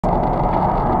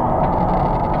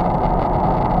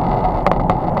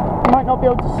be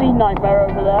able to see Nightmare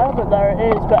over there, but there it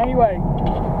is. But anyway,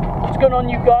 what's going on,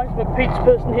 you guys?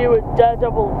 McPizzaPerson here with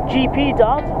Daredevil GP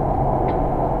Dad.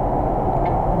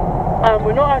 And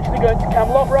we're not actually going to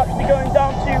Camelot, we're actually going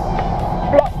down to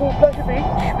Blackpool Pleasure Beach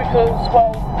because,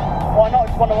 well, why not?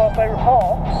 It's one of our favourite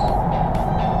parks.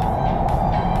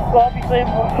 But obviously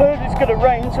we've heard it's going to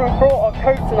rain, so we brought our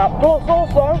coats and that. Plus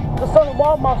also, the Sun and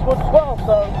Wild Mouse would as well,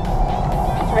 so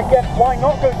I guess why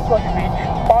not go to Pleasure Beach?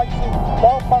 Buy some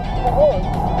wild mouse for wood.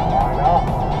 Why not?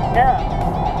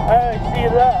 Yeah. See you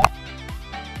there.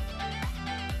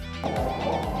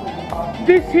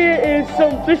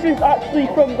 This is actually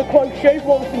from the close shave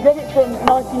Wallace and Gromit from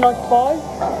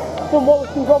 1995. Some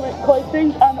Wallace and Gromit clay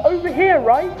things. And over here,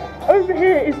 right? Over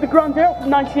here is the Grand Air from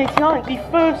 1989, the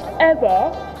first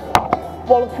ever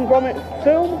Wallace and Gromit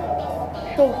film.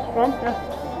 Sure this is from, yeah.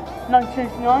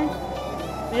 1989.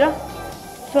 Yeah.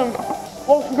 Some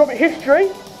Wallace and Gromit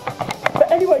history.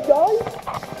 But anyway, guys,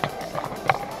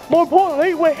 more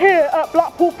importantly, we're here at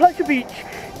Blackpool Pleasure Beach.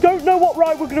 Don't know what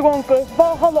ride we're going to go on first.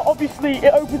 Valhalla, obviously,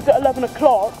 it opens at 11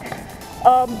 o'clock.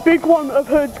 Big one I've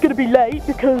heard is going to be late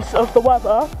because of the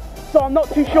weather, so I'm not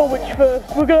too sure which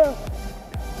first. We're going to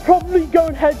probably go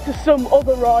and head to some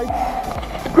other rides.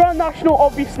 Grand National,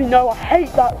 obviously, no, I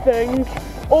hate that thing.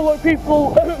 Although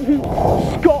people,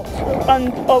 Scott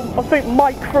and I think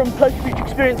Mike from Pleasure Beach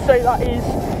Experience say that is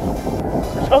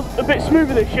a bit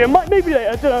smoother this year. Maybe later,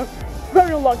 I don't know.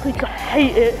 Very unlikely because I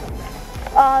hate it.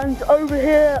 And over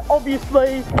here,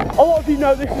 obviously, a lot of you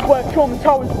know this is where Trauma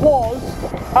Towers was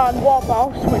and Wild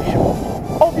Mouse,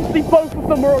 which obviously both of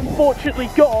them are unfortunately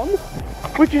gone,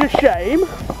 which is a shame.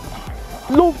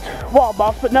 Loved Wild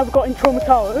Mouse but never got in Trauma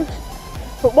Towers.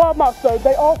 But Wild Mouse though,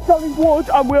 they are selling wood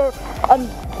and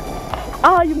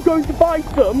I am going to buy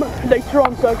some later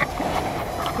on, so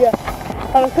yeah.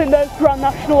 And I think there's Grand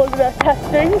National over there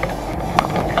testing.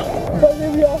 So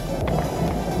here we are.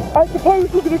 I suppose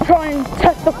we're going to try and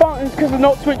test the fountains because they're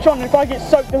not switched on. If I get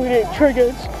soaked, I'm going to get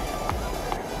triggered.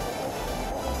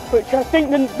 Which I think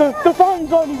the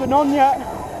fountains aren't even on yet.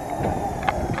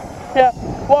 Yeah,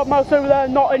 Wild Mouse over there,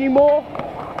 not anymore.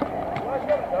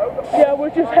 Yeah, we're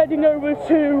just heading over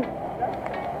to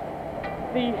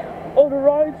the other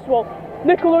rides. Well,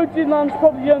 Nickelodeon Land's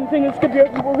probably the only thing that's going to be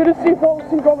open. We're going to see if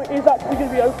Wallace and Gromit is actually going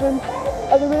to be open.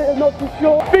 At the minute, I'm not too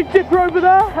sure. Big Dipper over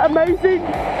there, amazing.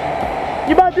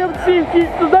 You might be able to see a few.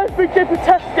 So there's Big Dipper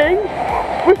testing.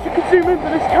 Wish you could zoom in,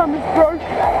 but this camera's broke.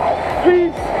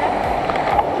 Please,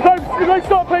 if I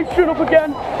start playing Shut Up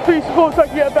again, please support so I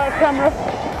can get a better camera.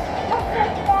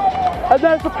 And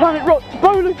there's the Planet Rock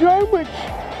Bowler Drone, which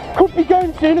could be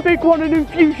going soon. A big one in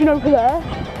Infusion over there.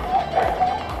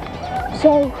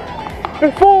 So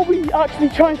before we actually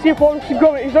try and see if Wallace and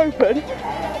Gromit is open,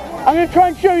 I'm going to try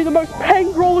and show you the most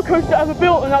paying roller coaster ever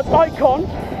built, and that's Icon.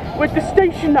 With the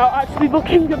station now actually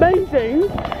looking amazing.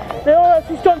 They are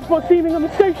actually starting to put theming on the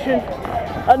station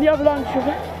and the avalanche of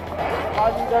it.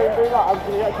 How do you go and do that? I'm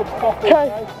going to get some coffee.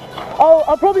 Okay,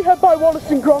 I'll probably head by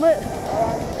Wallace and Gromit.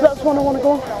 That's one I want to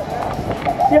go on.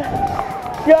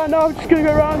 Yeah, no, I'm just going to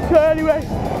go around. So anyway,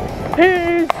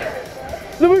 here's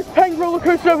the most paying roller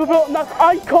coaster ever built, and that's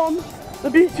Icon, the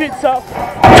beauty itself.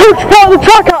 Huge part of the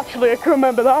track actually, I can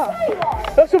remember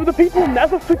that. That's something that people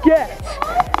never forget.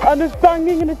 And there's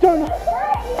banging and I don't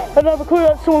have a clue,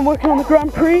 that's someone working on the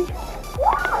Grand Prix.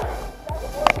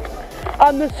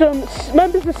 And there's some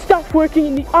members of staff working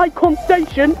in the Icon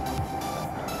station.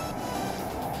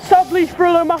 Sadly,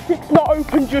 Thrill-O-Matic's not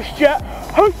open just yet.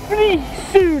 Hopefully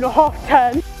soon at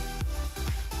 10:30.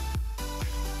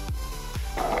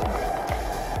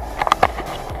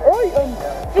 Right,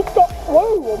 just got,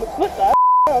 whoa, almost slipped there.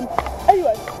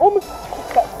 Anyway,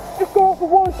 just got off of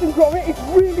Wallace and Gromit. It's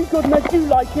really good and I do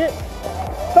like it.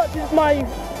 In fact, it's my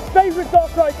favourite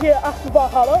dark ride here after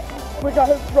Valhalla, which I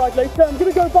hope to ride later. I'm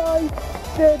going to go by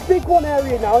the big one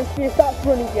area now and see if that's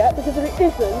running yet, because if it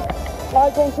isn't,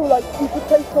 I've gone through like Super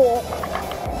Taste or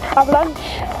Avalanche.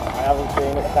 I haven't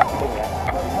seen it testing yet.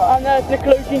 And there's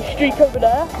Nickelodeon Streak over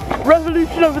there.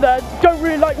 Revolution over there. Don't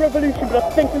really like Revolution, but I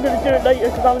think I'm going to do it later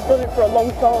because I haven't done it for a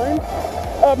long time.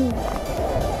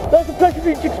 There's the Pleasure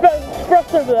Beach Express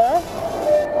over there,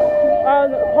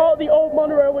 and part of the old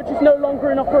monorail which is no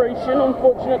longer in operation,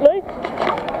 unfortunately.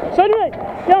 So anyway,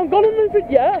 yeah, I'm gonna move it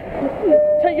yet.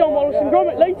 Take you on Wallace and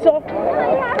Gromit later.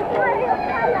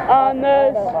 And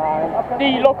there's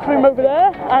the locker room over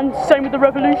there, and same with the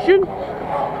Revolution.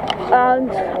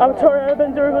 And Avatar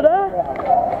Airbender over there.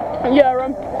 And yeah,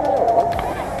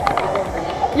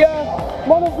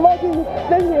 one of vlogging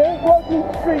thing here, vlogging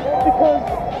the street, because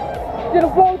did a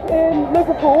vlog in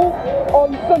Liverpool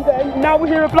on Sunday. Now we're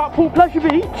here at Blackpool Pleasure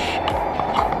Beach.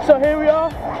 So here we are.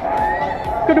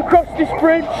 Gonna cross this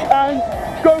bridge and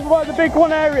go over by the big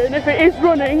one area, and if it is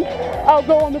running, I'll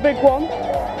go on the big one.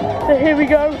 So here we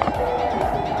go.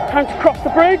 Time to cross the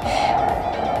bridge.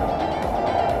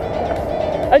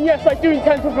 And yes, I do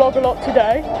intend to vlog a lot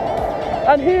today.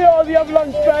 And here are the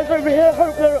avalanche bears over here. I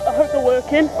hope they're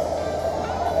working.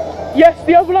 Yes,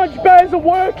 the avalanche bears are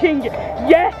working.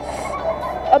 Yes,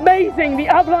 amazing. The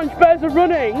avalanche bears are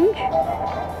running.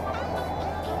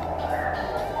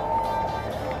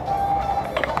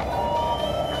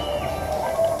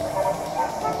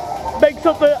 Makes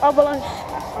up the avalanche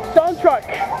soundtrack.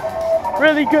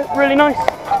 Really good, really nice.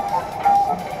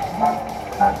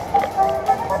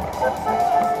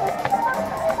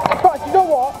 But you know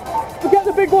what? Forget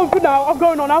the big one for now. I'm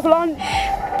going on avalanche.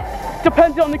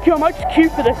 Depending on the queue, I might just queue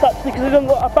for this actually because it doesn't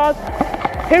look that bad.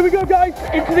 Here we go, guys,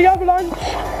 into the avalanche.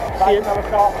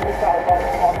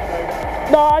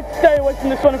 No, I'd stay away from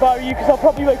this one if I were you because I'll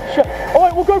probably make a shot.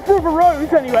 Alright, we'll go for other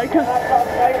rows anyway because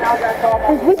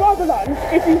with avalanche,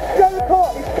 if you share a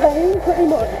car, it's pain pretty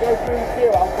much.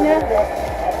 Yeah.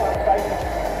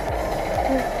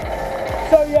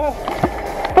 So yeah,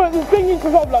 but the thing is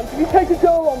with avalanche, if you take a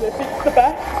girl on this, it's the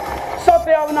best.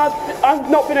 Sadly, I've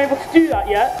not been able to do that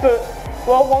yet, but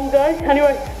well, one day.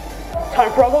 Anyway,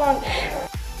 time for avalanche.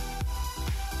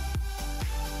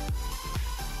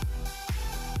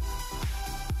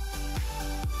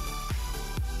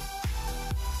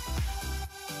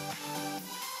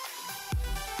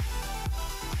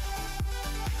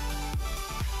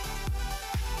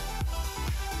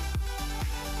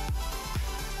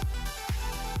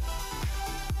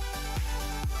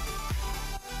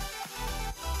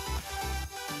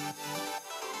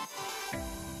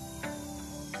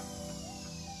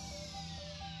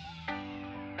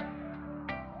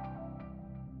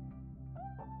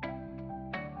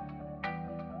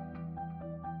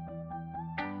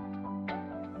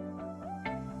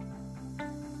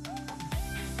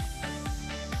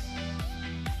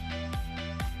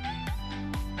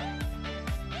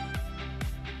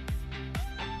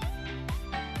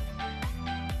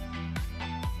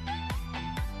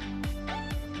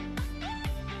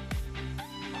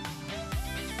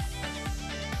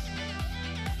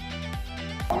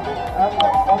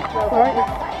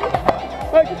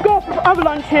 Right, just got off of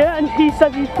avalanche here, and he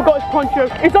said he forgot his poncho.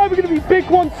 It's either going to be big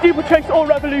one, steeplechase, or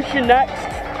revolution next,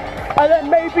 and then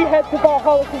maybe head to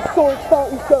Valhalla because Storage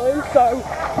Fountain's going. So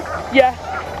yeah,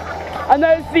 and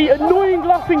there's the annoying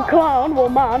laughing clown, well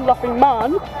man, laughing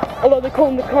man, although they call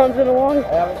him the clowns in Hawaii.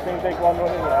 I haven't seen big one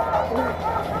running yet.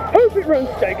 Hope it runs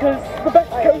today because the best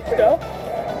coaster.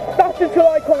 That's until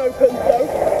Icon opens though.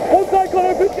 Once Icon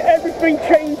opens, everything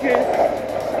changes.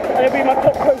 And it'll be my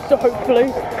top coaster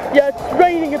hopefully. Yeah, it's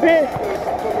raining a bit.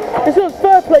 It's not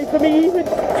fair play for me even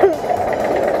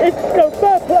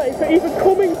fair play for even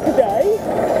coming today.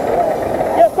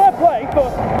 Yeah, fair play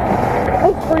for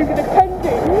us for even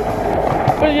attending.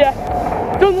 But yeah,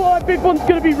 doesn't look like big one's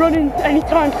gonna be running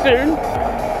anytime soon.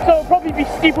 So it'll probably be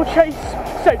steeplechase.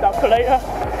 Save that for later.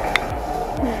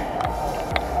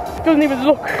 Doesn't even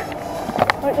look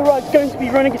like the ride's going to be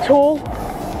running at all.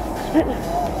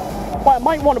 Well, I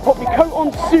might want to put my coat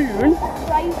on soon.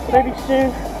 Maybe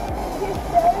soon.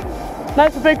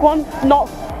 There's a big one, not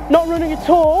running at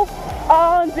all.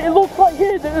 And it looks like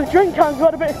here that the drink cans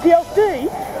have had a bit of TLC.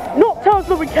 Not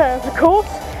Tesla we cares, of course.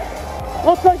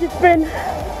 Looks like it's been,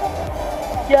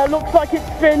 yeah, looks like it's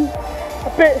been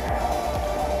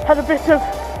had a bit of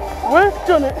work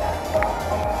done it.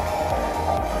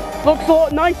 Looks a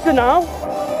lot nicer now.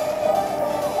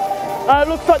 It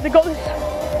looks like they got this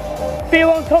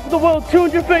feel on top of the world,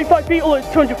 235 feet, although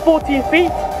it's 214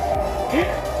 feet.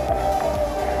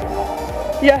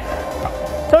 Yeah.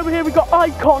 So over here we got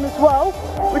Icon as well,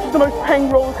 which is the most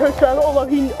paying roller coaster ever, although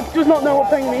he does not know what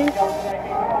paying means.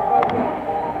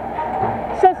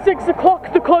 It says 6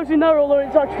 o'clock, they're closing there, although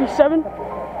it's actually 7,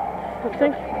 I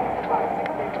think.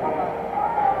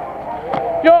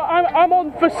 Yeah, I'm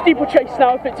on for steeplechase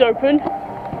now if it's open.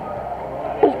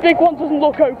 This big one doesn't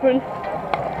look open.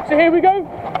 So here we go.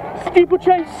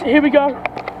 Steeplechase, here we go.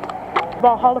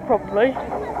 Valhalla probably.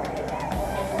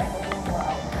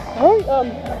 Alright,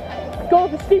 go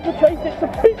with the steeplechase. It's a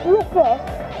bit rougher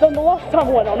than the last time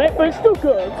I went on it, but it's still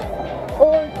good.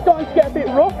 Or it's starting to get a bit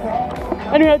rough.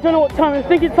 Anyway, I don't know what time, I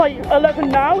think it's like 11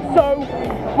 now, so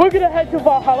we're going to head to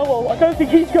Valhalla. Well, I don't think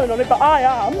he's going on it, but I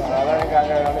am.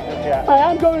 I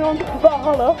am going on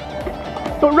Valhalla,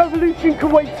 but Revolution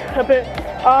can wait a bit.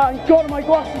 And God, my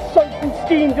glass is soaked and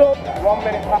steamed up. 1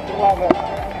 minute past 11.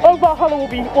 Oh, Valhalla will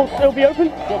be open? Should be open.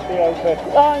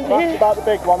 And that's about the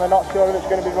big one, they're not sure if it's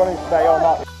going to be running today or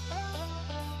not.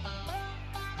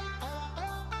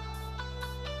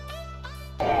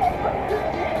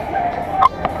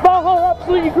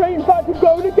 absolutely great. In fact, I'm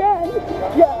going again.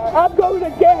 Yeah, I'm going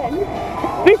again.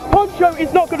 This poncho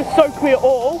is not going to soak me at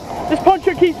all. This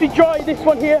poncho keeps me dry, this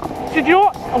one here. So do you know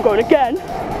what? I'm going again.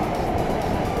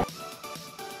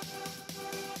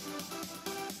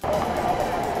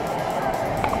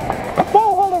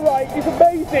 Valhalla ride is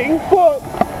amazing, but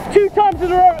 2 times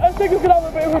in a row, I think I'm going to have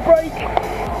a bit of a break.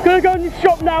 Going to go in the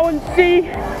shop now and see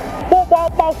what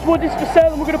wild mouse wood is for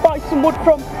sale, and we're going to buy some wood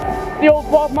from the old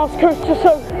wild mouse coaster.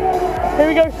 So here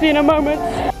we go, see you in a moment.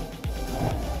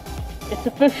 It's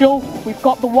official, we've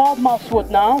got the wild mouse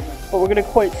wood now, but we're going to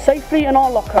put it safely in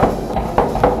our locker.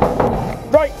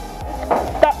 Right,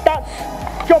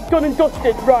 that's job done and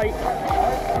dusted. Right,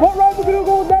 what ride we're going to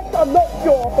go on next, I'm not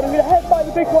sure, but I'm going to head by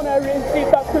the big one area and see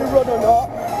if that's going to run or not.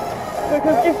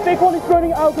 Because if big one is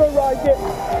running, I'll go ride it.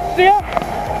 So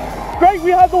yeah, great,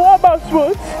 we have the wild mouse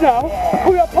woods now,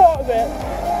 we are part of it.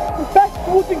 The best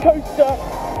wooden coaster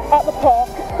at the park.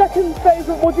 Second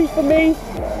favourite woody for me.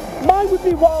 Mine would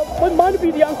be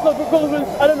the Ansel of Gulliver's,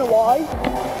 I don't know why.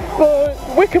 But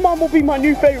Wickerman will be my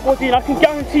new favourite woody, and I can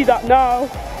guarantee that now.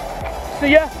 So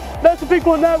yeah, there's a big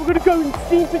one there. We're going to go and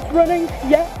see if it's running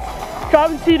yet. I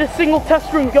haven't seen a single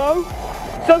test run go.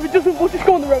 So if it doesn't, we'll just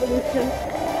go on the Revolution.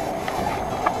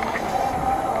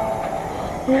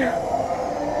 Yeah.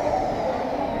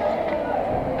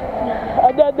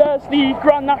 And then there's the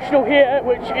Grand National here,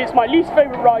 which is my least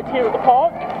favourite ride here at the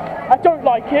park. I don't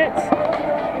like it,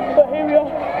 but here we are.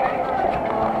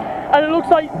 And it looks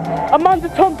like Amanda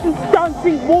Thompson's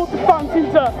dancing water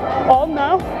fountains are on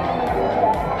now.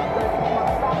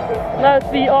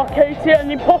 There's the arcades here,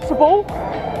 and Impossible.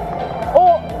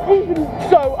 Or even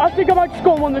so, I think I might just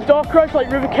go on one of the dark rides like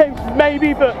River Caves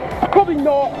maybe, but probably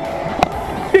not.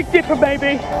 Big Dipper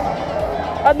maybe.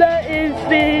 And there is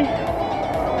the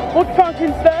water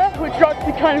fountains there, which are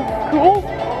actually kind of cool.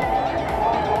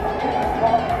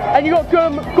 And you got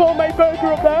Gourmet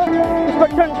Burger up there, the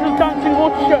Spectacular Dancing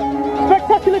Water Show.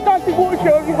 Spectacular Dancing Water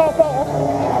Show every half hour.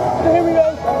 So here we go.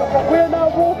 We are now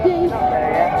walking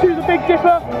to the Big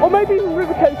Dipper, or maybe even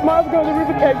River Caves. Might have to go to the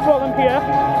River Caves while I'm here.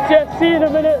 So yeah, see you in a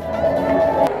minute.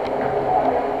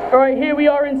 Alright, here we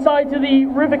are inside to the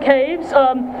River Caves.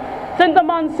 Cinder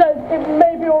Man said it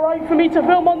may be alright for me to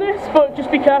film on this, but just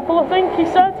be careful, I think, he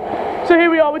said. So here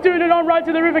we are, we're doing an on-ride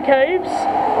to the River Caves.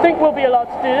 I think we'll be allowed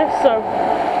to do this, so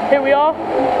here we are.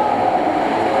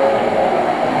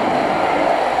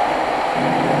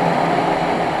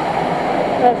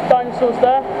 There's dinosaurs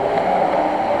there.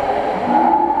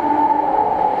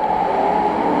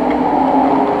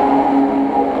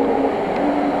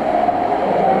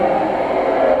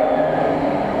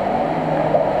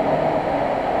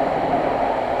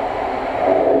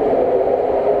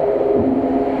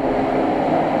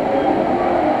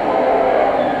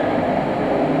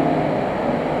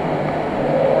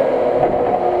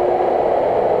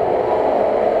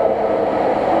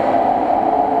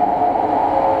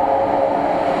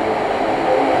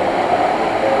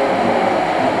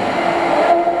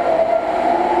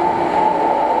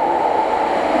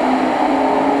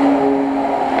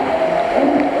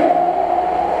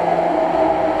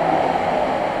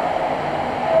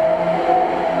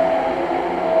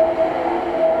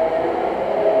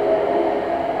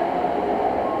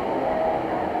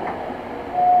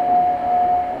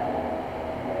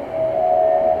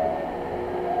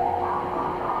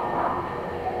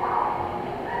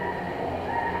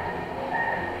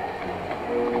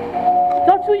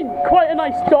 Actually quite a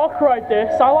nice dark ride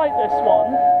this. I like this one.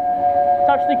 It's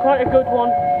actually quite a good one.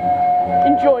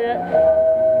 Enjoy it.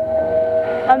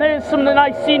 And there's some of the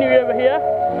nice scenery over here.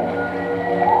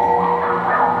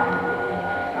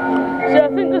 So I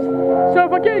think this, so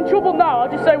if I get in trouble now,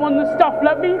 I'll just say one of the staff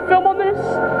let me film on this,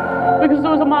 because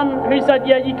there was a man who said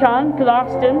yeah you can, because I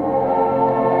asked him.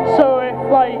 So if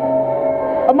like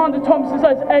Amanda Thompson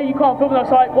says hey you can't film that,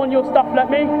 so like one of your staff let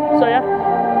me, so yeah.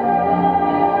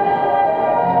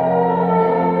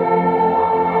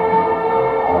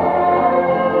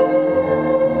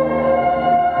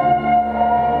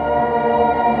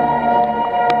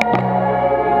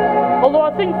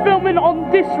 I think filming on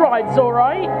this ride's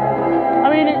alright. I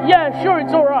mean, yeah, sure,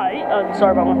 it's alright.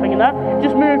 Sorry about my finger there.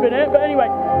 Just moving it. But anyway,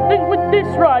 I think with this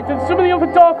ride and some of the other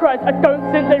dark rides, I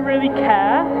don't think they really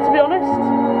care, to be honest.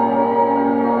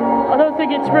 I don't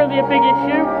think it's really a big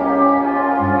issue.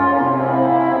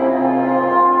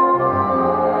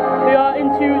 We are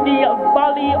into the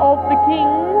Valley of the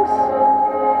Kings.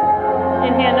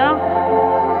 In here now.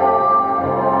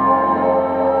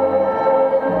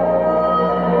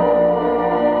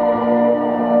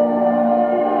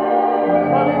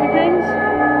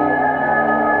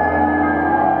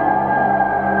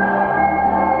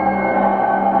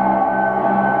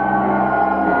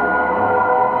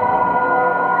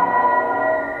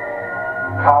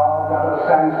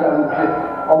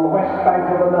 On the west bank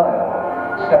of the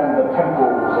Nile stand the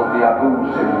temples of the Abu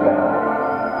Simbel.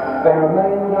 They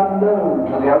remained unknown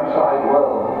to the outside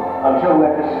world until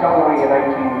their discovery in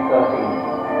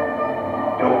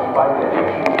 1813. Built by the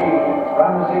Egyptian king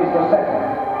Ramses II,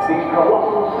 these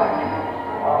colossal statues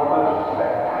are the most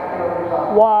spectacular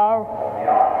examples Wow. of the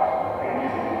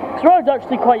arts. This ride's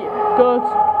actually quite good.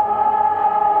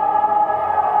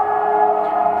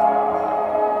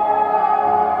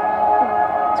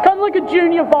 It's kind of like a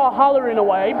junior Valhalla in a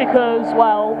way because,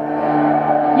 well,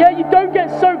 yeah, you don't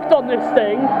get soaked on this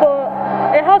thing, but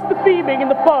it has the theming in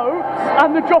the boats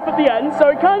and the drop at the end, so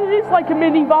it kind of is like a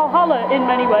mini Valhalla in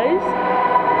many ways.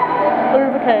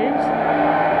 Through the caves.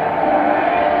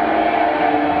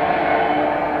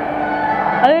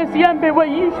 And it's the end bit where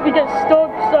you usually get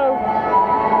stuck, so I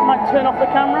might turn off the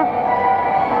camera.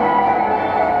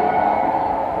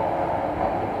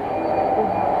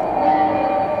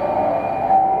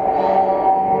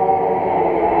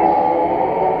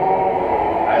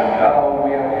 And now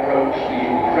we approach the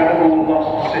incredible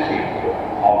lost city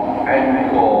of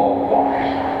Angkor Wat,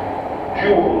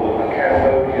 jewel of the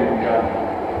Cambodian jungle.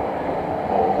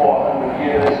 For 400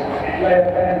 years, it lay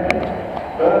abandoned,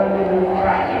 burning and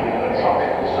cracking in the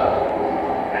tropical sun.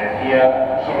 And here,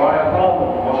 Soraya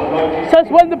Barman was anointed. It says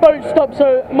when the boat stops, so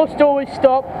it must always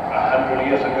stop. 100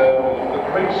 years ago, the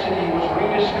great city was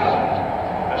rediscovered.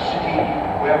 A city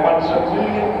where once 1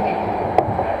 million people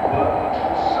had worked,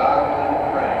 sung and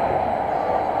prayed.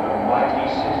 The mighty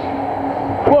city.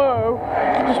 Whoa,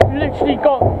 just literally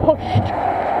got pushed.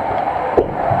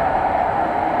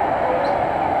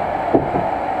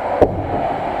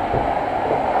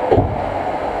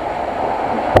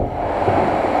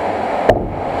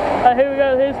 Here we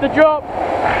go, here's the drop,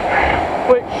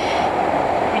 which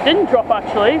we didn't drop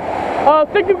actually. I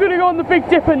think I'm going to go on the Big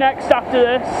Dipper next after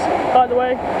this, by the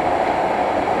way.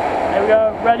 Here we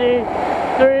go, ready,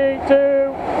 3,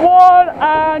 2, 1,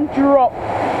 and drop.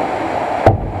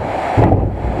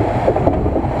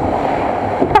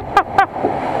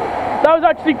 That was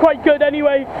actually quite good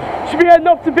anyway. Should be heading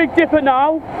off to Big Dipper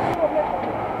now.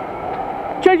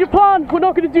 Change of plan, we're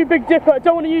not going to do Big Dipper. I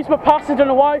don't want to use my pass, I don't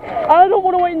know why. And I don't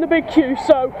want to wait in the big queue,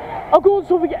 so I'll go on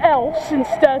something else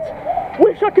instead.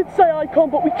 Wish I could say Icon,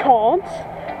 but we can't.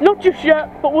 Not just yet,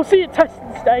 but we'll see it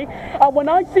testing today. And when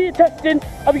I see it testing,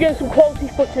 I'll be getting some quality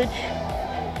footage.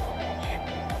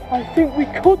 I think we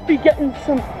could be getting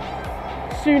some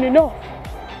soon enough.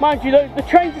 Mind you, the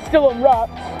trains are still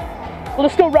unwrapped. Well, they're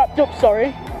still wrapped up,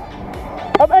 sorry.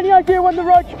 Have any idea when the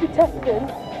ride should be testing?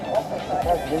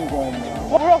 Well,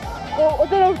 we're off. Well, I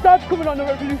don't know if Dad's coming on the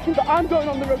Revolution, but I'm going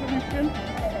on the Revolution.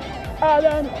 And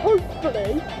then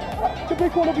hopefully the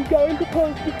big one will be going,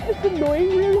 because it's just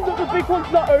annoying really that the big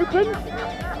one's not open.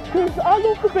 Because I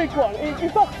love the big one. In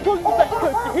fact, it's probably the best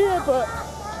coaster here, but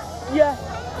yeah,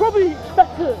 probably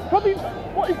better. It's probably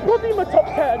my top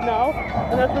 10 now.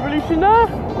 And there's Revolution there.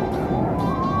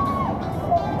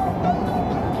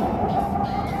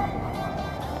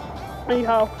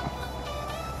 Anyhow,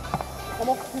 I'm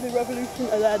off to the Revolution,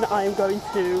 and then I am going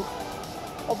to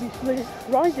obviously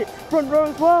ride it front row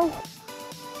as well.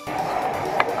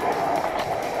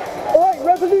 Alright,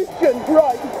 Revolution,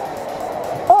 right.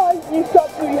 I used to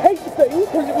absolutely hate the thing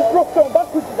because it was rough going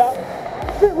backwards and that.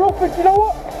 It's a bit rough, but you know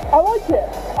what? I like it.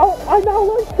 I now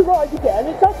like the ride again.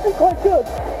 It's actually quite good.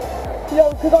 You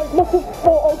know, because I must have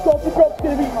thought, oh god, the drop's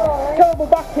going to be terrible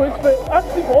backwards, but it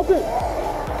actually wasn't.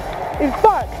 In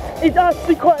fact, it's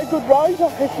actually quite a good ride.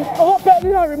 It's just a lot better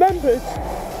than I remembered.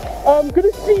 I'm going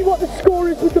to see what the score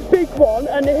is with the big one,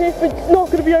 and if it's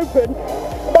not going to be open,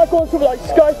 I might go on something like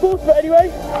Skyforce, but anyway,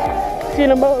 see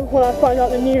in a moment when I find out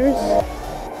the news.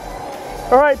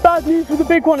 Alright, bad news with the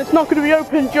big one, it's not going to be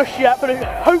open just yet, but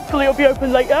hopefully it'll be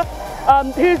open later.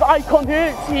 Here's Icon here,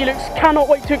 it's Helix, cannot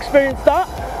wait to experience that.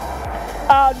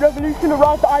 Revolution, a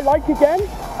ride that I like again.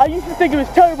 I used to think it was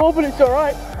terrible, but it's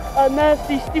alright. And there's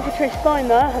the steeplechase sign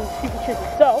there, and the steeplechase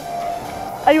itself.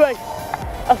 Anyway,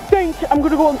 I think I'm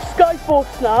going to go on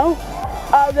Skyforce now,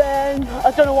 and then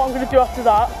I don't know what I'm going to do after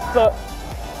that, but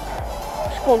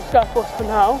just go on Skyforce for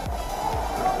now.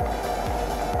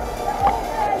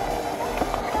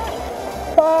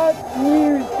 Bad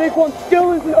news, big one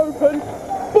still isn't open,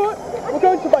 but we're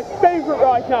going to my favourite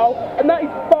ride now, and that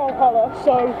is Valhalla.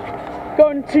 So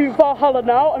going to Valhalla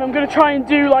now, and I'm going to try and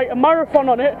do like a marathon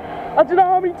on it. I don't know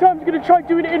how many times I'm going to try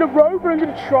doing it in a row, but I'm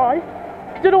going to try.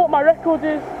 Don't know what my record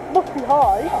is. Must be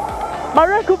high. My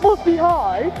record must be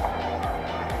high.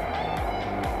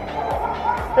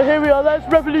 And here we are, there's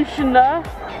Revolution there.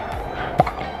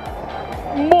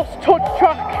 Must touch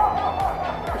track.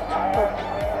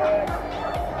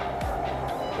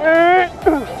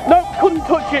 Nope, couldn't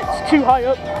touch it, it's too high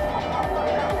up.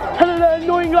 Hello there,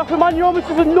 annoying Lapper man, you're almost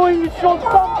as annoying as Sean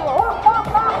Sandler.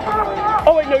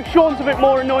 Oh wait, no, Sean's a bit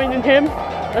more annoying than him.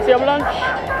 That's the avalanche.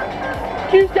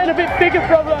 Q's getting a bit bigger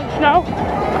for avalanche now.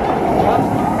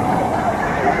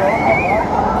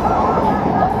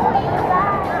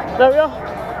 There we are.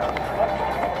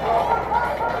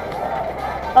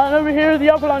 And over here are the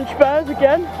avalanche bears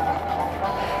again.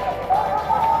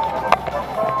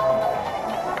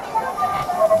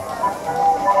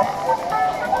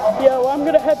 Yeah, well, I'm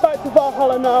going to head back to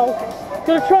Valhalla now.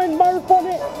 Going to try and marathon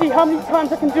it, see how many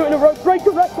times I can do it in a row. Break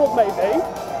a record, maybe.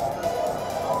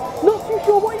 Not too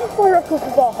sure. What is my record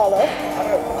for Valhalla?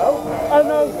 I don't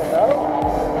know.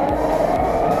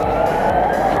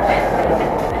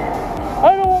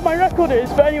 I don't know what my record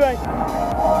is, but anyway.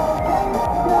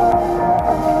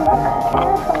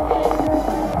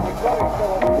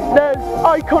 There's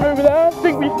Icon over there. I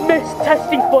think we've missed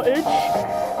testing footage,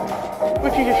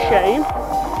 which is a shame.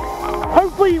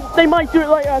 Hopefully they might do it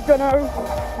later, I don't know.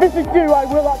 If they do, I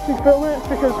will actually film it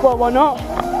because, well, why not?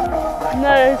 And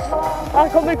there's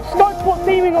Icon. They've started to put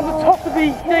theming on the top of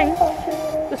the thing,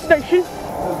 the station.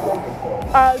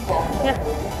 And yeah,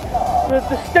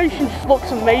 the station just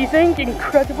looks amazing,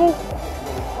 incredible.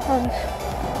 And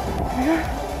yeah.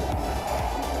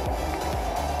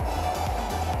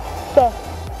 So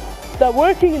they're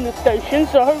working in the station,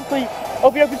 so hopefully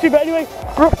I'll be able to. But anyway,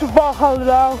 we're off to Valhalla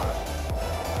now.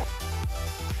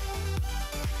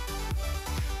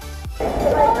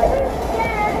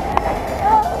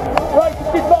 Right, this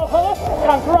is Valhalla.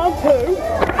 Time for round 2.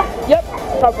 Yep,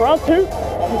 time for round 2 in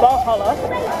Valhalla.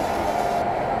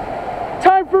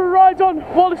 Time for a ride on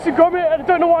Wallace and Gromit, and I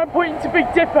don't know why I'm pointing to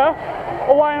Big Dipper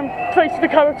or why I'm facing the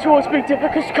camera towards Big Dipper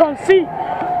because you can't see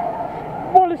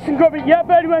Wallace and Gromit yet.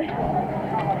 But anyway,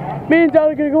 me and Dad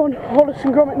are going to go on Wallace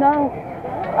and Gromit now,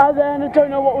 and then I don't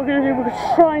know what we're going to do. We're going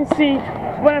to try and see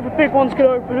whenever big one's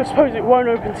going to open. I suppose it won't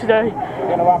open today.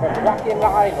 We're going to have a cracking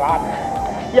ride, lad.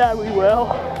 Yeah, we will.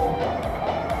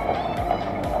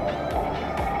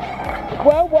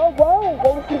 Well,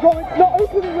 Wallace and Gromit's not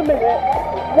open in a minute.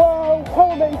 Wow, how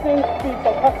amazing. It's been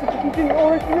fantastic if you didn't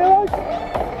already realise.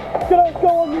 Gonna go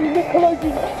on the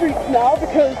Nickelodeon streets now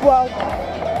because, well,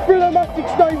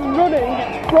 Brillomatic's not even running,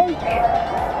 it's broke.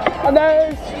 And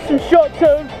there's some shots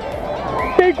of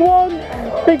Big One,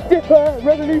 Big Dipper,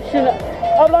 Revolution,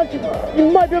 Avalanche.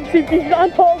 You might be able to see these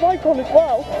and part of Icon as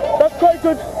well. That's quite a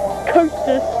good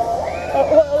coasters. A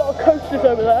lot of coasters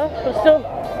over there, but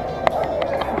still.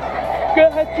 Go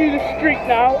head to the street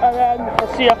now and then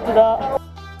I'll see you after that.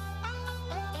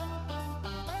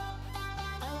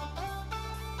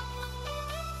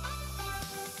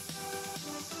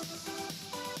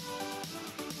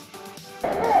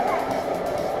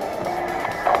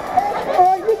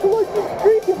 Alright, Nickelodeon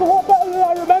Street is a lot better than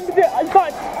I remembered it. In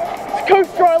fact, it's a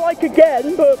coaster I like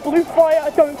again, but Blue Fire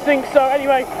I don't think so.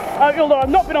 Anyway, although I've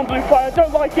not been on Blue Fire, I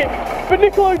don't like it. But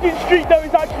Nickelodeon Street though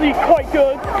is actually quite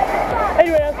good.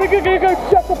 Anyway, I think I'm going to go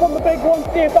check up on the big one,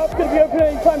 see if that's going to be open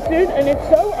anytime soon, and if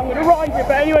so, I'm going to ride it.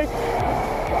 But anyway,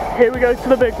 here we go to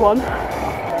the big one.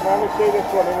 And when we see this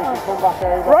one, we can come back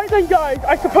over. Right then guys,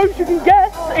 I suppose you can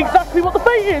guess exactly what the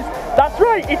fate is. That's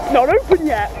right, it's not open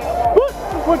yet. But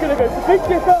we're going to go to Big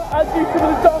Dipper and do some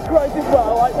of the dark rides as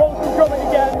well, like Wallace and Gromit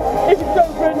again, if it's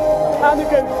open, and the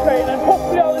Ghost Train, and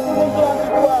possibly Alice in Wonderland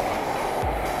as well.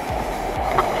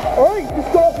 Alright,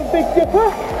 just got off of Big Dipper.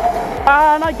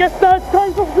 And I guess now it's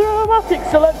time for Brillomatic,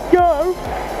 so let's go.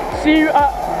 See you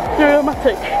at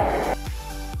Brillomatic.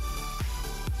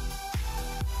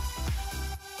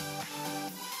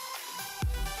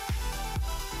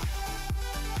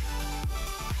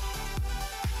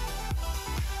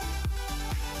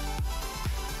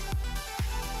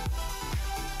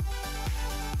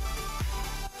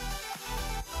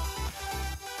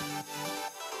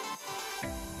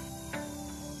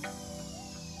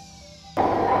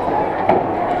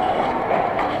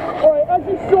 As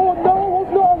you saw, no one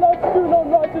was not allowed to do an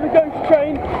on-ride to the Ghost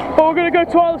Train, but we're going to go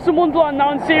to Alice in Wonderland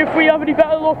now and see if we have any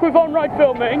better luck with on-ride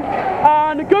filming.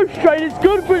 And the Ghost Train is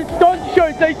good, but it's starting to show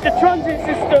its age. The transit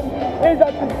system is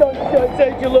actually starting to show its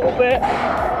age a little bit.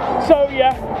 So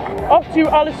yeah, off to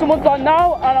Alice in Wonderland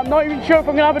now, and I'm not even sure if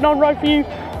I'm going to have an on-ride for you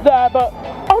there, but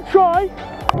I'll try.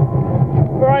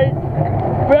 Right,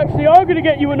 we actually are going to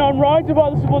get you an on-ride to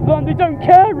Alice in Wonderland. They don't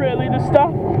care really, the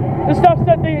staff. The staff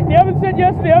said they haven't said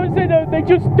yes, they haven't said no, they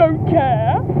just don't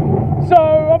care. So,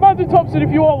 Amanda Thompson,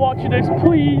 if you are watching this,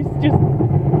 please, just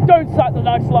don't sack the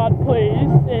nice lad, please.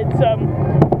 It's,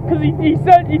 because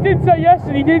he did say yes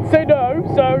and he did say no,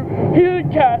 so he didn't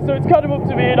care, so it's kind of up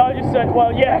to me, and I just said,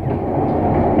 well, yeah.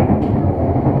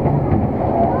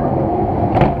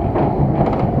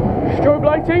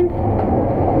 exciting.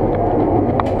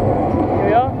 Here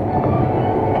we are.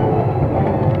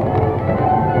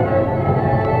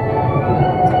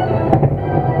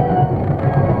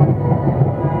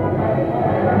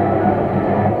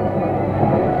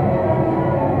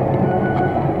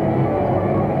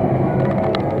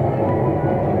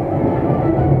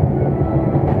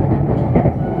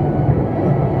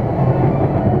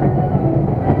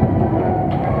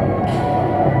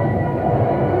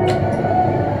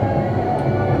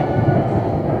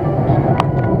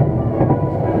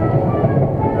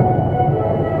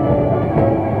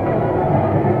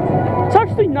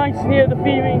 Nice here, the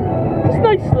viewing. It's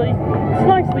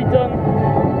nicely done.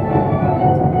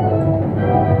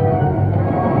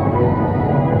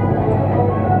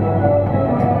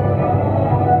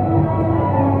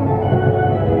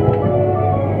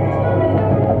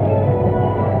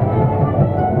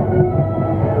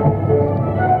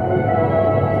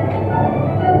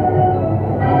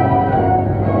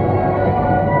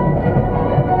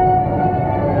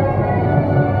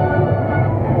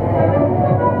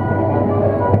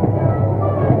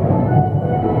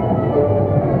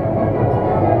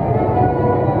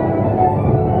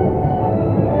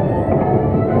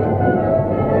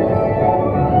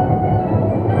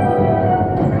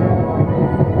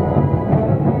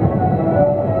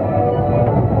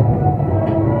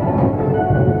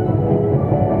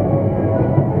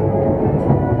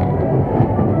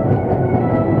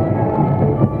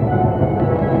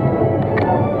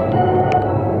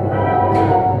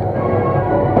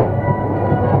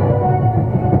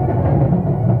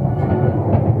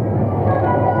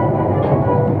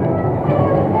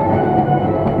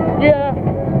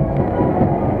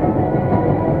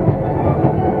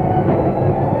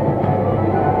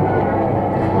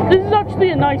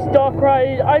 A nice dark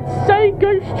ride. I'd say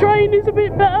Ghost Train is a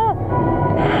bit better.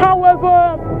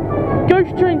 However,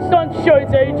 Ghost Train's starting to show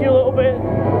its age a little bit.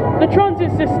 The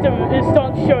transit system is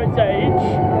starting to show its age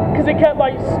because it kept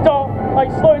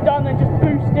slowing down and just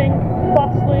boosting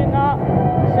fastly and that.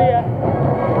 So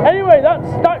yeah. Anyway,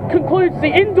 that concludes the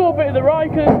indoor bit of the ride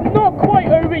because it's not quite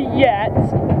over yet.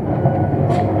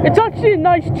 It's actually a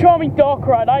nice, charming dark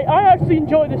ride. I actually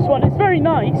enjoy this one. It's very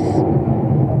nice.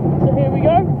 So here we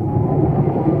go.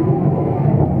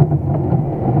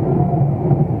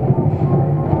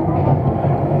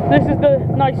 This is the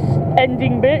nice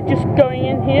ending bit, just going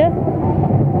in here.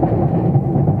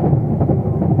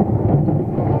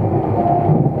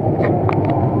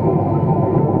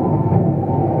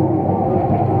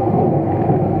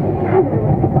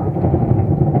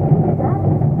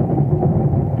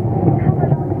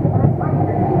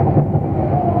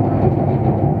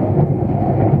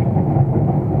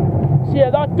 So yeah,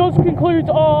 that does conclude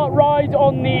our ride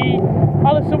on the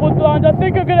Alice in Wonderland. I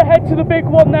think I'm going to head to the big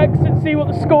one next and see what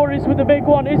the score is with the big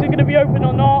one. Is it going to be open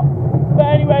or not? But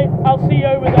anyway, I'll see you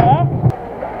over there.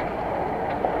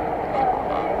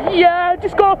 Yeah,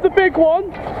 just got off the big one.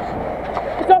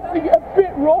 It's actually a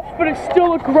bit rough, but it's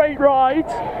still a great ride.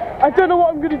 I don't know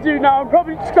what I'm going to do now. I'm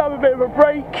probably just going to have a bit of a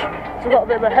break. So I've got a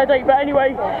bit of a headache. But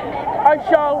anyway, I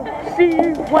shall see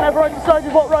you whenever I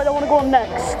decide what ride I want to go on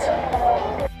next.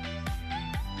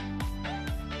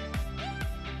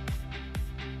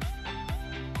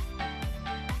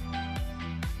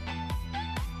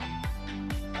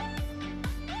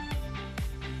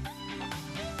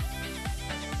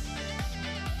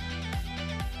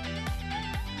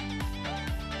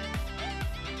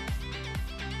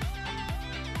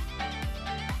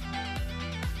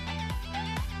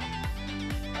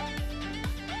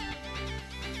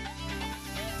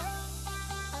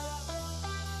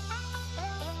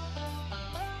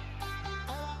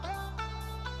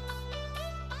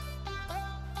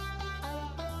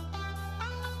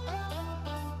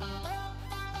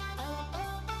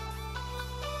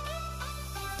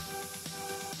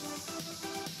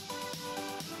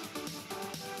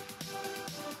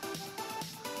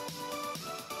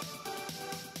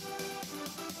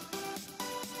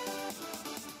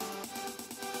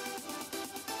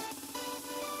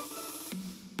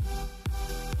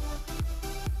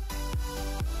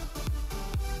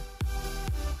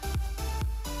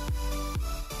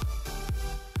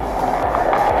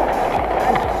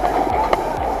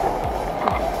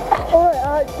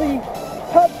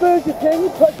 Burger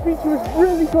King, but the feature was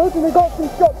really good, and they got some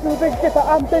shots of the Big Dipper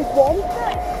and Big One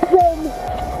from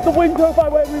the window by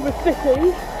where we were sitting,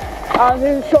 and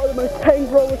here's a shot of the most paying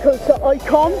roller coaster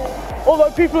icon. Although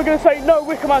people are going to say no,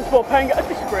 Wicker Man's more paying. I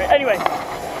disagree. Anyway,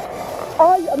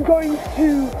 I am going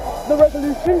to the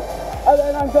Revolution, and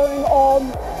then I'm going on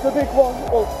the big one.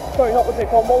 Well, sorry, not the big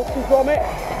one, Walton Gromit.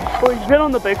 Well, he's been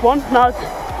on the big one. Now it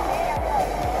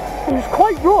was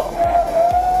quite rough.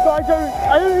 but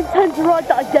I don't intend to ride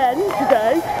that again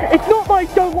today. It's not that I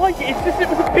don't like it, it's just it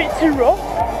was a bit too rough.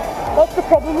 That's the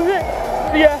problem with it.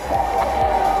 So yeah.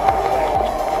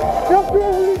 After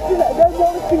Revolution and then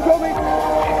Wallace and Gromit.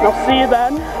 I'll see you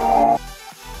then.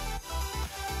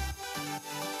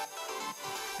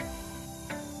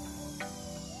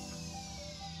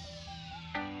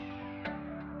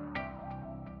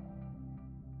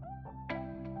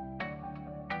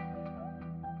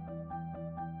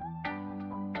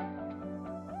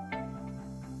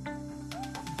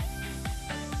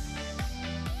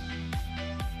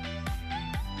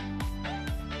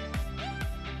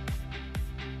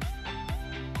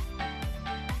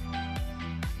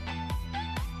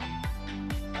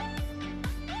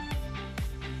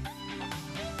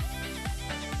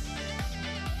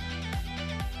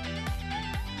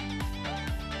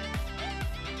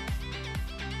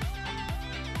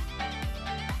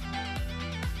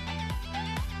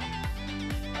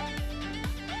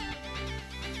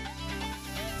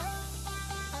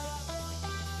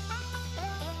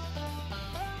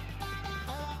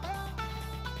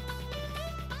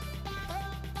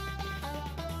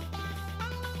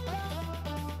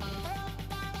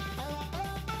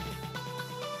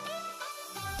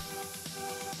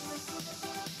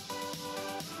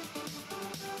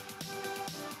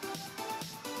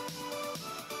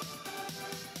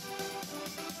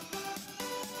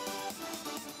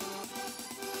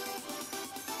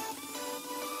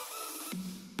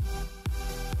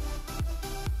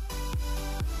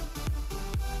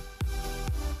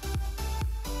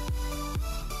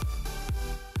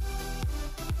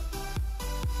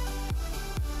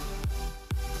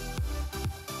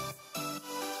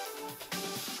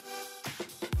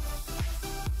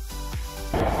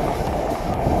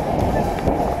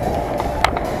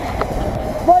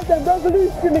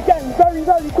 Revolution again, very,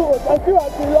 very good. I do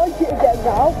actually like it again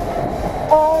now.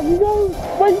 You know,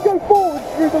 when you go forward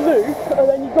through the loop, and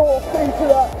then you go off into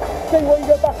that thing where you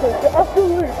go backwards, but after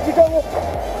the loop, you go up,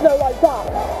 you know, like that.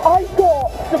 I got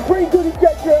some pretty good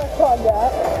ejector airtime there,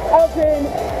 as in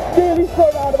nearly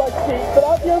thrown out of my seat, but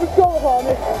as you over shoulder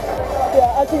harness,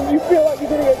 yeah, I think you feel like you're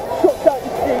going to get chucked out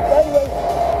your seat. But anyway,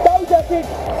 that was epic.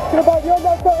 Gonna buy the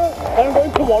on-ride button, and I'm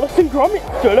going to Wallace and Gromit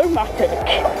Solo-matic.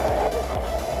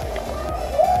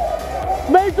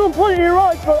 Made done plenty of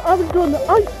rides, but I haven't done the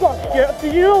ice splash yet, so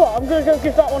you know what, I'm going to go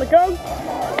give that one a go.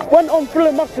 Went on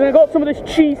Thrilling Max and I got some of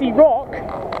this cheesy rock.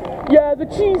 Yeah, the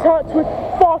cheese hats were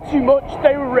far too much,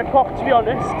 they were rip-off to be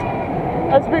honest.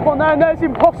 There's a big one there, and there's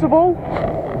Impossible.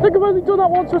 I think I've only done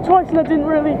that once or twice and I didn't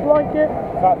really like it.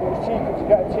 In fact, it was cheaper to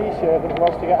get a t-shirt than it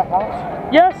was to get a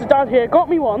hat. Yes, Dad here got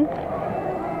me one.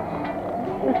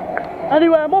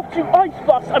 Anyway, I'm off to Ice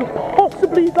Splash and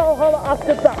possibly Valhalla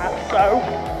after that, so...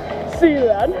 see you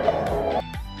then.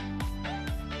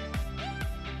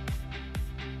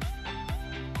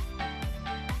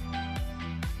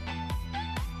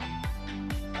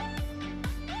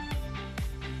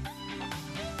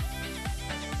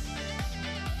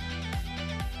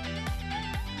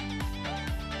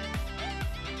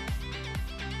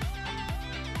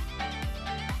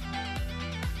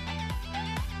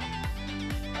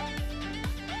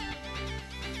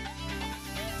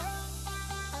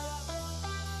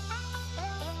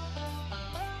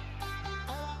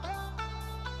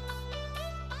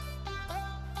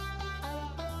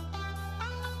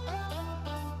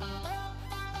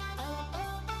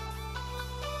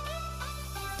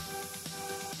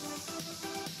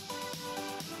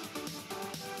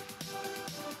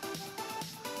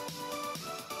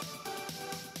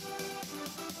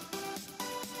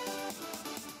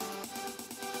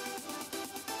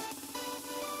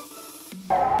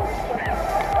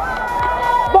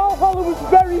 Valhalla was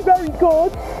very, very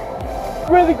good.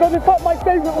 Really good. In fact, my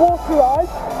favourite water ride.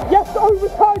 Yes, over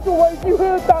tidal wave. You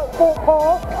heard that, Fort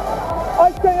Park.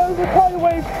 I say over tidal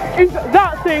wave is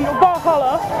that thing,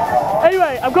 Valhalla.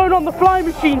 Anyway, I'm going on the fly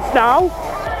machines now,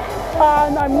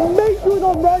 and I may do it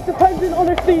on ride, depending on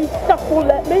if the staff will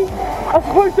let me. I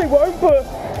suppose they won't, but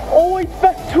always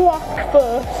best to ask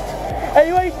first.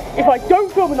 Anyway, if I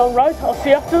don't film it on ride, I'll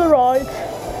see you after the ride.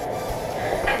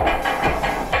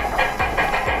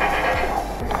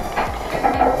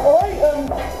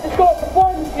 Just got off the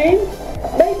flying machine.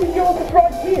 Maybe yours is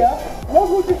right here.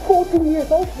 114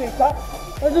 years old to be exact.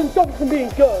 That doesn't stop it from being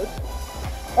good.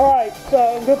 Alright,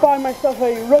 so I'm going to buy myself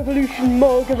a Revolution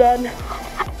mug and then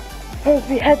supposed to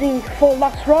be heading for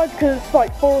last ride because it's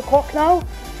like 4 o'clock now.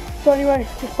 So anyway,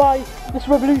 just buy this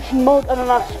Revolution mug and then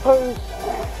I suppose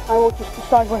I will just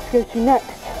decide where to go to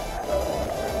next.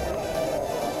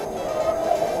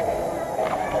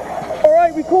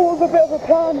 Alright, we call it a bit of a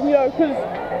plan, you know, because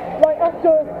like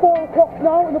after 4 o'clock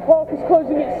now and the park is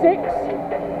closing at 6.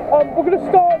 We're going to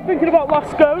start thinking about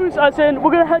last goes, as in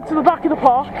we're going to head to the back of the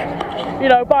park, you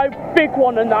know, buy a big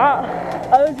one and that,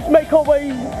 and then just make our way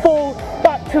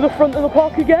back to the front of the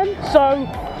park again. So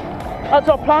that's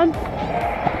our plan.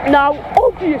 Now,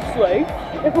 obviously,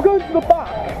 if we're going to the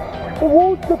back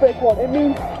towards the big one, it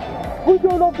means we're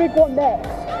doing our big one next.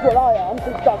 Well, I am,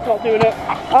 because Dad's not doing it.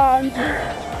 And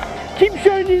keep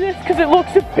showing you this because it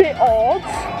looks a bit odd,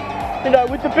 you know,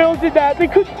 with the building there. They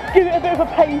could give it a bit of a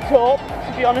paint up,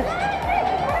 to be honest.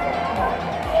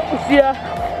 So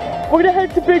yeah, we're gonna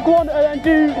head to big one and then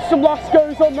do some last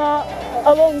goes on that,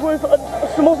 along with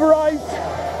some other rides.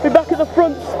 Be back at the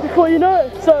front before you know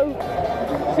it. So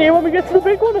see you when we get to the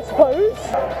big one, I suppose.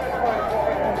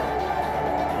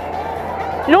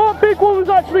 You know what, big one was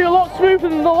actually a lot smoother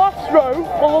than the last row,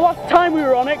 well, the last time we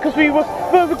were on it, because we were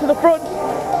further to the front.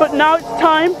 But now it's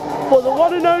time for the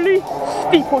one and only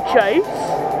steeplechase.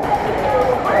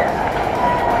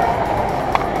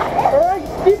 Alright,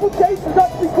 steeplechase is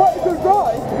actually quite a good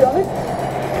ride, to be honest.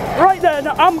 Right then,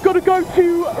 I'm going to go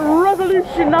to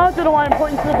Revolution now. I don't know why I'm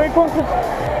pointing to the big one, because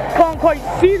I can't quite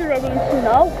see the Revolution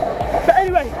now. But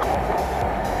anyway,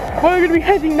 we're going to be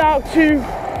heading now to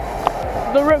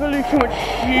the Revolution, which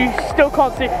you still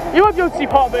can't see. You might be able to see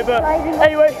part of it, but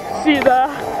anyway, see you there.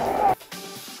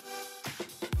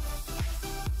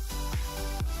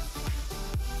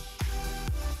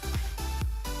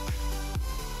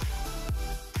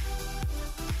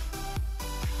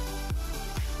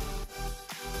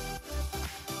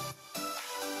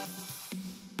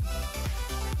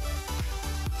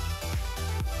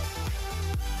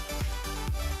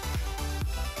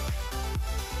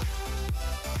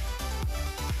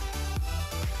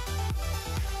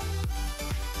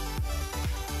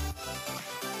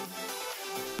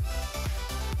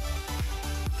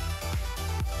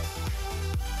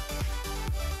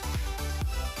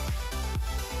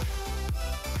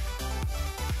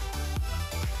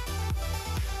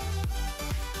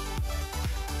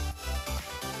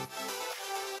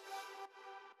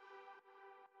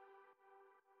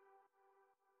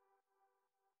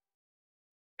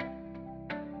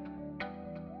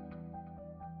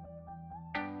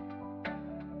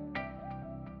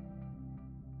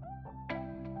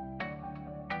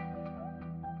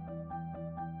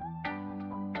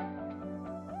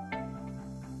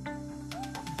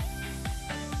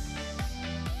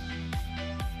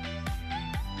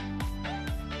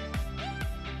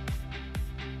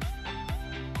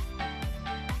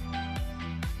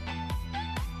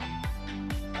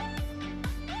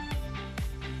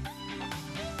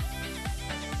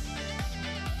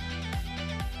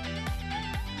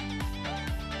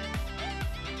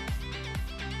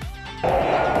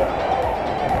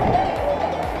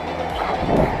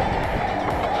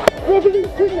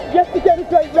 Revolution, yet again a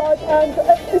great ride, and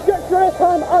it gets rare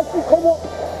time as you come up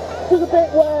to the bit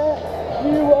where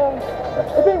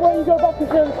you go back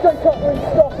into the straight shot where you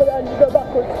stop and then you go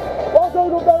backwards. While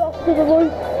going up there after the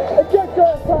loop, it gets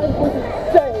rare time was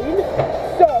insane.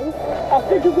 So I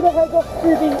think I'm gonna head off to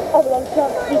the avalanche now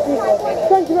to see people.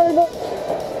 Thank you very much.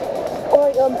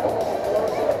 Alright,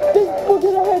 I think we're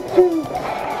gonna head to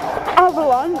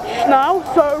avalanche now,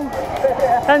 so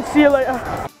and see you later.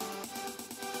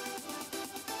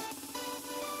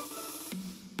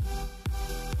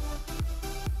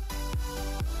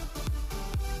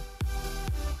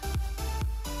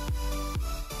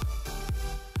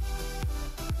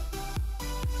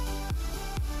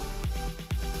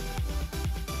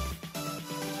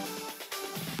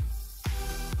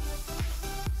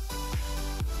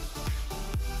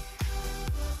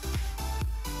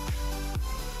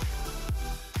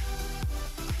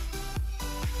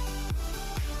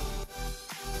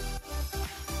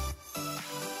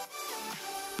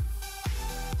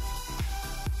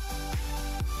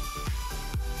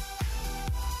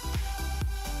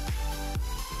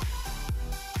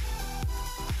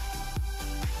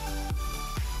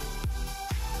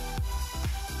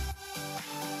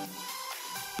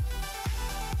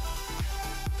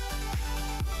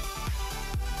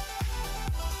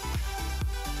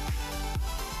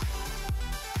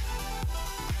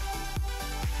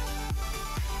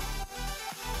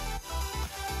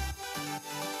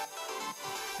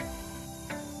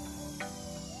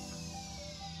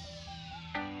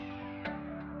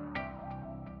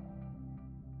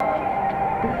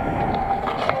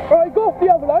 Right, got off the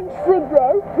avalanche, front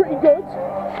row, pretty good.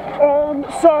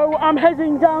 So I'm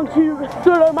heading down to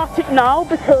Third-O-Matic now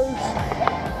because,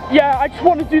 yeah, I just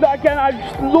want to do that again. I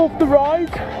just love the ride,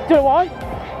 don't know why.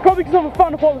 Probably because I'm a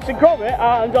fan of Wallace and Gromit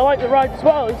and I like the ride as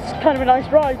well. It's kind of a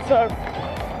nice ride, so.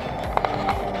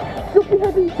 Jump be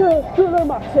heading to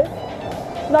Matic,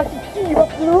 and I shall see you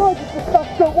after the ride if the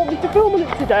staff don't want me to film on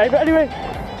it today, but anyway,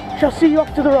 shall see you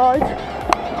after the ride.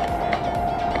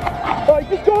 Right,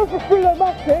 just going for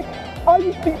Matic. I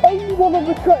was the only one on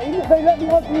the train. They let me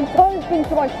have the entire thing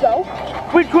to myself,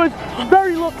 which was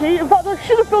very lucky. In fact, I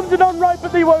should have filmed it on ride,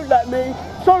 but they won't let me,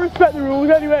 so I respect the rules.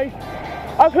 Anyway,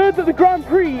 I've heard that the Grand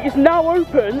Prix is now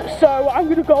open, so I'm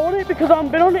going to go on it because I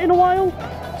haven't been on it in a while.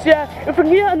 So yeah, if I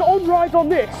can get an on-ride on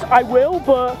this, I will,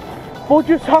 but we'll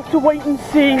just have to wait and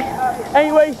see.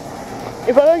 Anyway,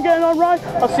 if I don't get an on-ride,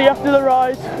 I'll see you after the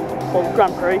ride, or the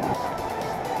Grand Prix.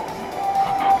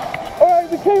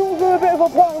 Alright, we came up with a bit of a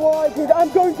plan what I did.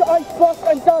 I'm going to Ice Blast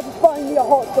and Dad is buying me a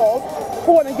hot dog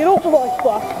for when I get off of Ice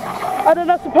Blast. And then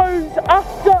I suppose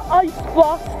after Ice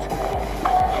Blast,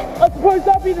 I suppose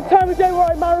that'd be the time of day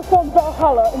where I marathon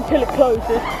Valhalla until it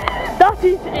closes. That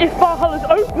is, if Valhalla's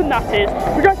open, that is,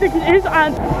 which I think it is,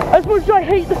 and as much as I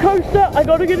hate the coaster, I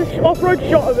gotta get an off-road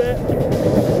shot of it.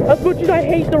 As much as I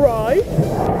hate the ride.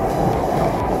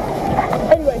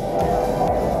 Anyway,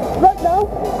 right now,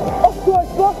 off to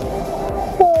Ice Blast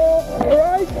for the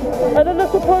ride, and then I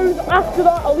suppose after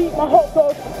that I'll eat my hot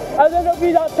dog, and then it'll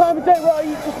be that time of day where I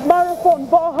eat just marathon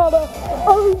Valhalla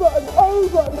over and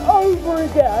over and over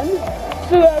again.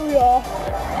 So there we are.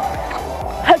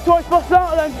 Head to Ice Blast now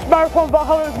and then just marathon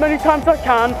Valhalla as many times as I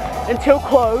can until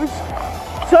close.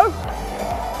 So,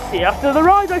 see you after the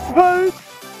ride, I suppose.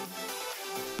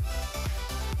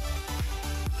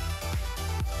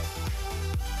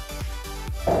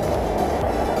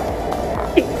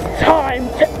 It's time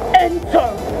to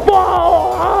enter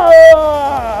Valhalla!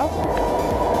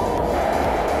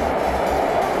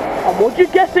 And would you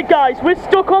guess it, guys? We're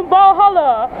stuck on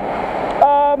Valhalla!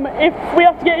 If we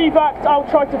have to get evac, I'll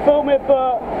try to film it,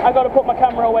 but I gotta put my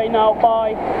camera away now.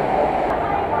 Bye.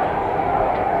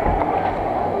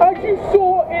 As you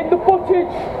saw in the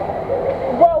footage,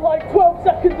 well, like 12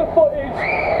 seconds of footage,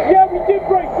 yeah, we did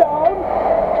break down,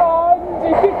 and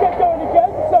it did get going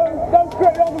again, so that was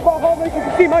great on the Valhalla. As you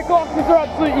can see, my glasses are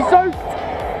absolutely soaked.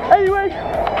 Anyway,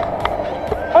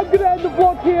 I'm gonna end the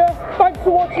vlog here. Thanks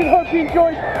for watching, hope you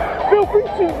enjoyed. Feel free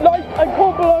to like and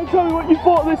comment below and tell me what you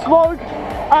thought of this vlog.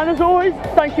 And as always,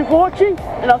 thank you for watching,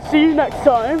 and I'll see you next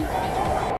time.